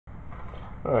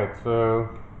Alright, so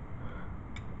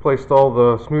placed all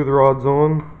the smooth rods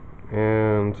on,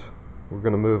 and we're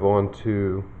going to move on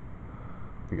to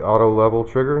the auto level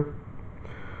trigger.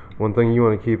 One thing you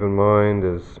want to keep in mind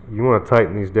is you want to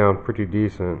tighten these down pretty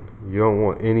decent. You don't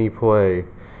want any play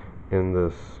in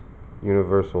this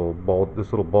universal ball, this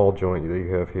little ball joint that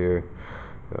you have here.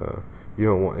 You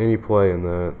don't want any play in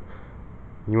that.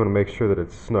 You want to make sure that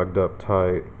it's snugged up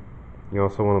tight. You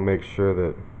also want to make sure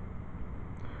that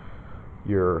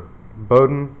your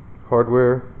Bowden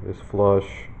hardware is flush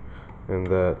and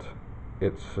that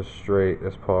it's as straight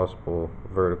as possible,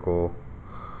 vertical.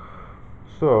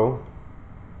 So,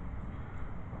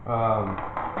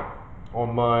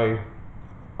 on my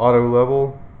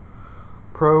Autolevel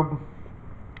probe,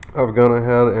 I've gone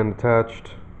ahead and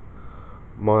attached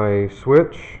my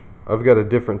switch. I've got a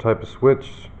different type of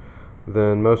switch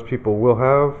than most people will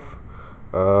have.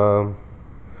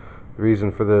 The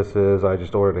reason for this is I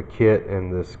just ordered a kit,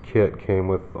 and this kit came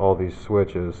with all these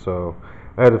switches, so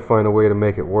I had to find a way to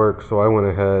make it work, so I went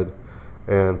ahead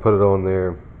and put it on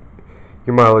there.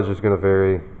 Your mileage is going to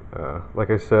vary.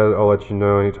 Like I said, I'll let you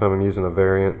know anytime I'm using a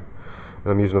variant,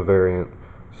 and I'm using a variant.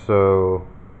 So,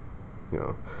 you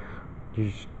know,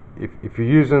 if you're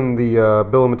using the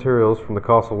bill of materials from the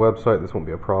Kossel website, this won't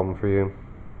be a problem for you.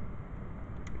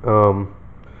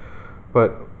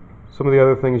 But some of the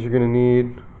other things you're going to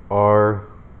need are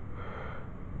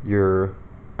your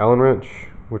Allen wrench,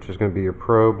 which is going to be your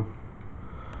probe.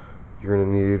 You're going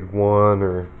to need one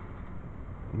or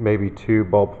maybe two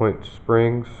ballpoint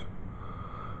springs.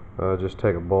 Just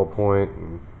take a ballpoint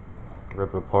and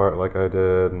rip it apart like I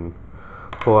did and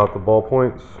pull out the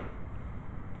ballpoints.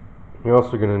 You're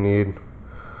also going to need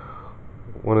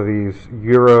one of these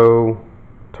Euro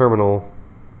terminal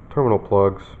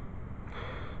plugs,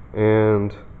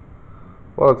 and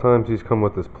a lot of times these come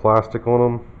with this plastic on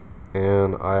them,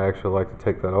 and I actually like to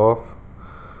take that off.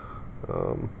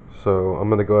 So I'm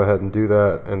going to go ahead and do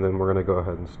that, and then we're going to go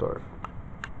ahead and start.